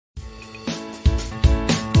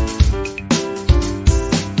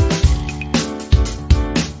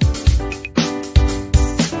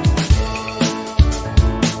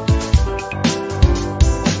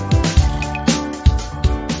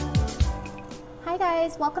Hi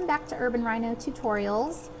guys, welcome back to Urban Rhino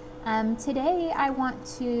Tutorials. Today I want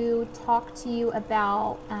to talk to you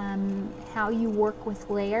about how you work with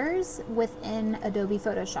layers within Adobe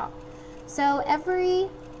Photoshop. So every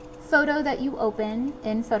photo that you open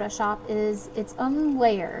in Photoshop is its own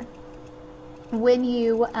layer. When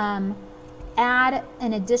you add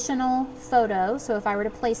an additional photo, so if I were to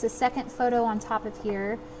place a second photo on top of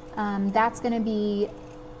here, that's going to be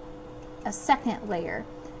a second layer.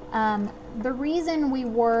 The reason we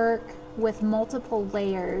work with multiple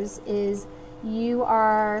layers is you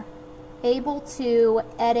are able to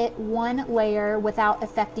edit one layer without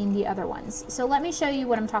affecting the other ones. So let me show you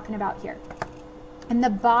what I'm talking about here. In the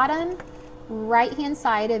bottom right hand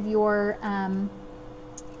side of your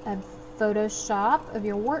of Photoshop, of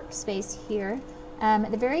your workspace here, at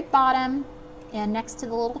the very bottom and next to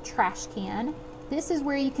the little trash can, this is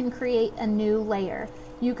where you can create a new layer.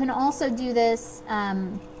 You can also do this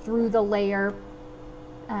through the layer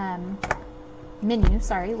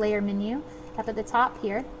layer menu up at the top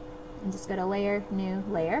here, and just go to layer, new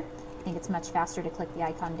layer. I think it's much faster to click the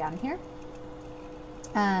icon down here.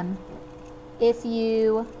 If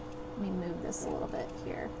you, let me move this a little bit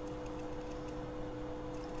here.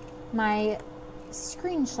 My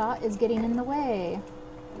screenshot is getting in the way.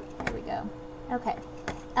 There we go. Okay.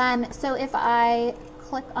 So if I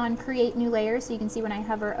click on create new layer, so you can see when I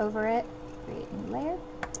hover over it, create new layer.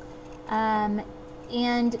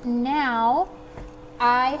 And now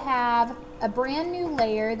I have a brand new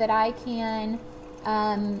layer that I can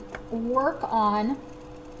work on,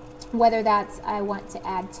 whether that's I want to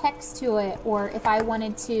add text to it, or if I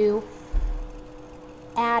wanted to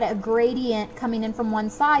add a gradient coming in from one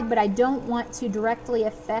side, but I don't want to directly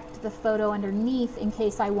affect the photo underneath in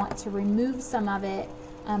case I want to remove some of it.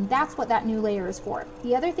 That's what that new layer is for.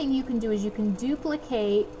 The other thing you can do is you can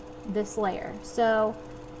duplicate this layer. So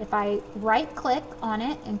if I right click on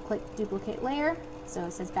it and click duplicate layer, so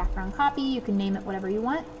it says background copy, you can name it whatever you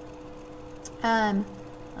want. Let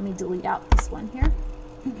me delete out this one here.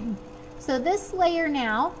 So this layer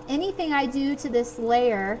now, anything I do to this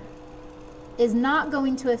layer is not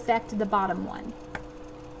going to affect the bottom one.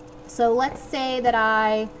 So let's say that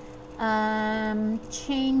I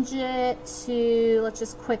change it to, let's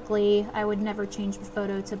just quickly, I would never change the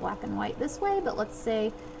photo to black and white this way, but let's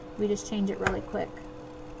say we just change it really quick.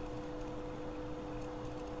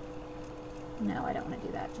 No, I don't want to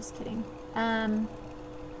do that, just kidding. Let's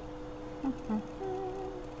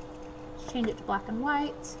change it to black and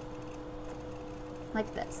white,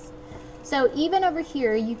 like this. So even over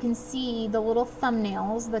here, you can see the little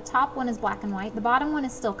thumbnails. The top one is black and white, the bottom one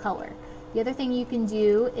is still color. The other thing you can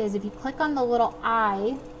do is if you click on the little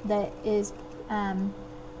eye that is,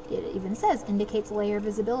 it even says indicates layer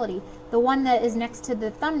visibility. The one that is next to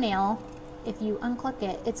the thumbnail, if you unclick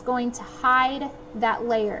it, it's going to hide that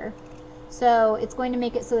layer. So it's going to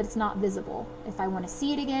make it so that it's not visible. If I want to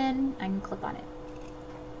see it again, I can click on it.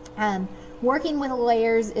 Working with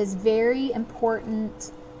layers is very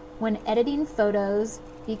important when editing photos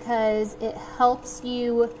because it helps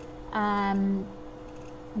you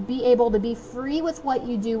be able to be free with what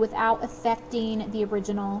you do without affecting the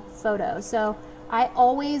original photo. So I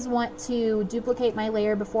always want to duplicate my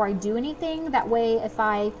layer before I do anything. That way if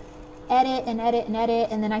I edit and edit and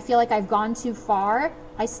edit and then I feel like I've gone too far,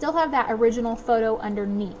 I still have that original photo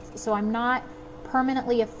underneath. So I'm not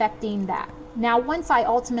permanently affecting that. Now once I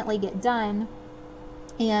ultimately get done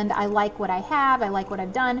and I like what I have, I like what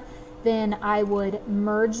I've done, then I would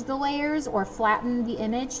merge the layers or flatten the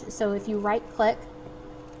image. So if you right click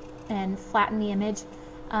and flatten the image,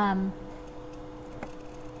 and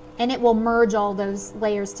it will merge all those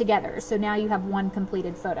layers together. So now you have one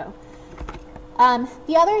completed photo.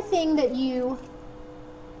 The other thing that you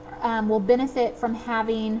will benefit from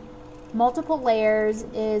having multiple layers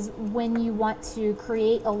is when you want to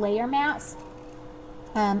create a layer mask.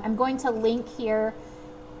 I'm going to link here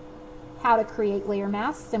how to create layer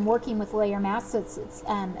masks. I'm working with layer masks, so it's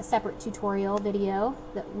a separate tutorial video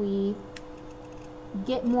that we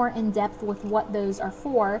get more in depth with what those are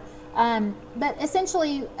for. But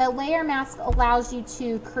essentially a layer mask allows you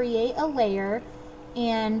to create a layer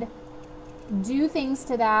and do things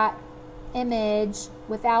to that image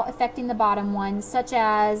without affecting the bottom one, such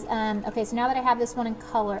as, okay, so now that I have this one in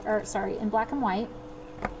color, or sorry, in black and white,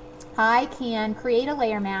 I can create a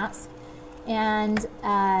layer mask and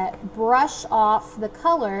brush off the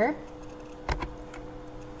color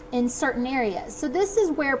in certain areas. So this is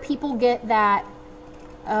where people get that,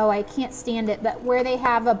 oh, I can't stand it, but where they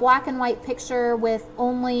have a black and white picture with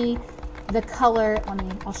only the color,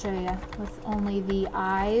 I'll show you, with only the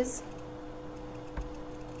eyes.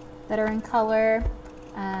 that are in color.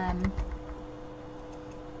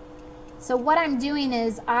 So what I'm doing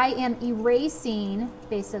is I am erasing,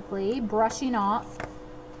 basically brushing off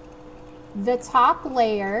the top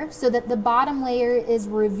layer so that the bottom layer is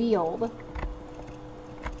revealed.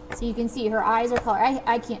 So you can see her eyes are colored.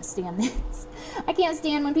 I can't stand this. I can't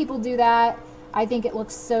stand when people do that. I think it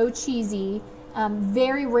looks so cheesy.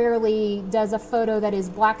 Very rarely does a photo that is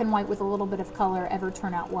black and white with a little bit of color ever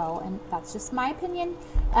turn out well, and that's just my opinion.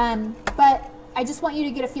 But I just want you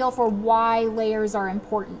to get a feel for why layers are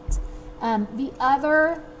important. The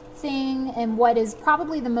other thing, and what is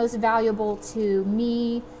probably the most valuable to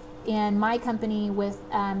me and my company with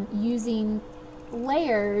using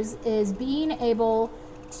layers, is being able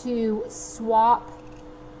to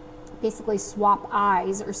basically swap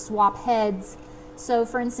eyes or swap heads. So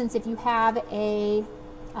for instance, if you have a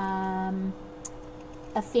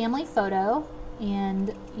family photo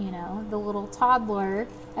and you know the little toddler,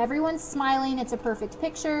 everyone's smiling, it's a perfect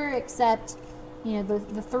picture except you know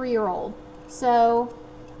the 3-year-old. So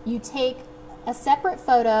you take a separate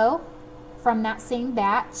photo from that same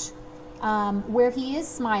batch where he is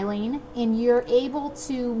smiling, and you're able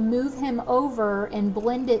to move him over and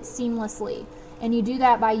blend it seamlessly. And you do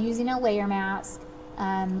that by using a layer mask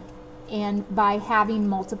and by having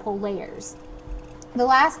multiple layers. The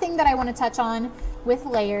last thing that I want to touch on with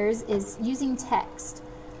layers is using text.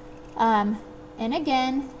 And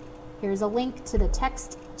again, here's a link to the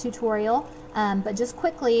text tutorial, but just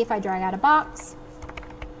quickly, if I drag out a box,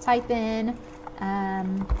 type in,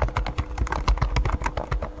 now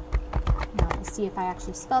let's see if I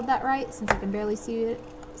actually spelled that right, since I can barely see it.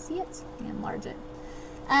 Let me enlarge it.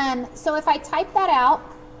 So if I type that out,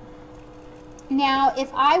 now if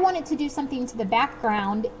I wanted to do something to the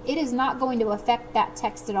background, it is not going to affect that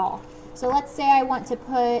text at all. So let's say I want to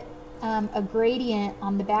put a gradient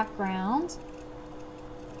on the background,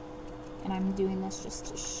 and I'm doing this just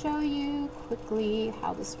to show you quickly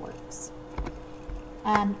how this works.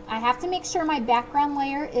 I have to make sure my background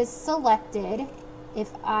layer is selected.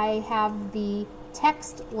 If I have the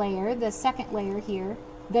text layer, the second layer here,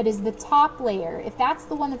 that is the top layer, if that's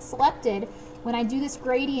the one that's selected, when I do this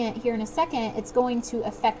gradient here in a second, it's going to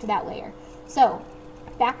affect that layer. So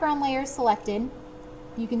background layer selected,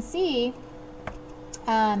 you can see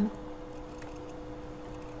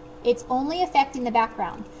it's only affecting the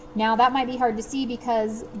background. Now that might be hard to see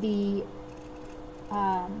because the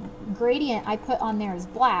gradient I put on there is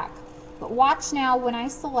black, but watch now when I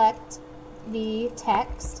select the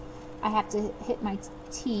text, I have to hit my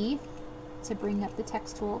T to bring up the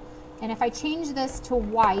text tool, and if I change this to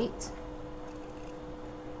white,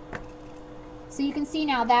 so you can see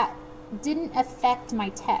now that didn't affect my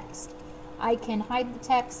text. I can hide the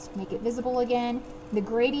text, make it visible again. The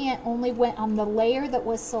gradient only went on the layer that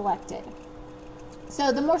was selected.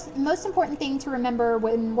 So the most important thing to remember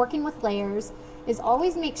when working with layers is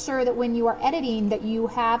always make sure that when you are editing that you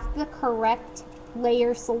have the correct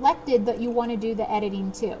layer selected that you want to do the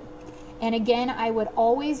editing to. And again, I would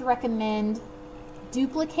always recommend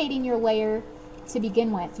duplicating your layer to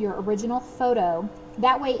begin with, your original photo.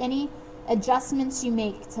 That way any adjustments you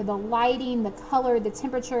make to the lighting, the color, the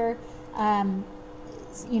temperature,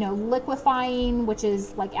 you know, liquefying, which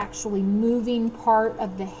is like actually moving part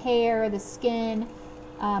of the hair, the skin,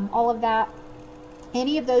 all of that,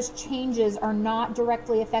 any of those changes are not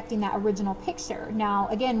directly affecting that original picture. Now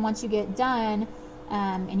again, once you get done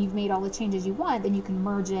and you've made all the changes you want, then you can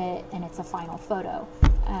merge it and it's a final photo.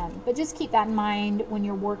 But just keep that in mind when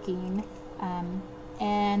you're working.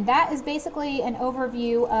 And that is basically an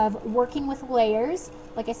overview of working with layers.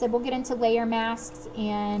 Like I said, we'll get into layer masks,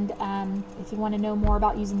 and if you want to know more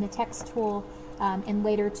about using the text tool in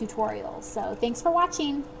later tutorials. So thanks for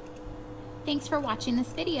watching. Thanks for watching this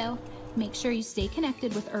video. Make sure you stay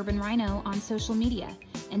connected with Urban Rhino on social media.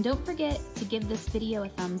 And don't forget to give this video a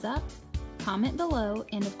thumbs up, comment below,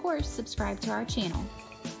 and of course, subscribe to our channel.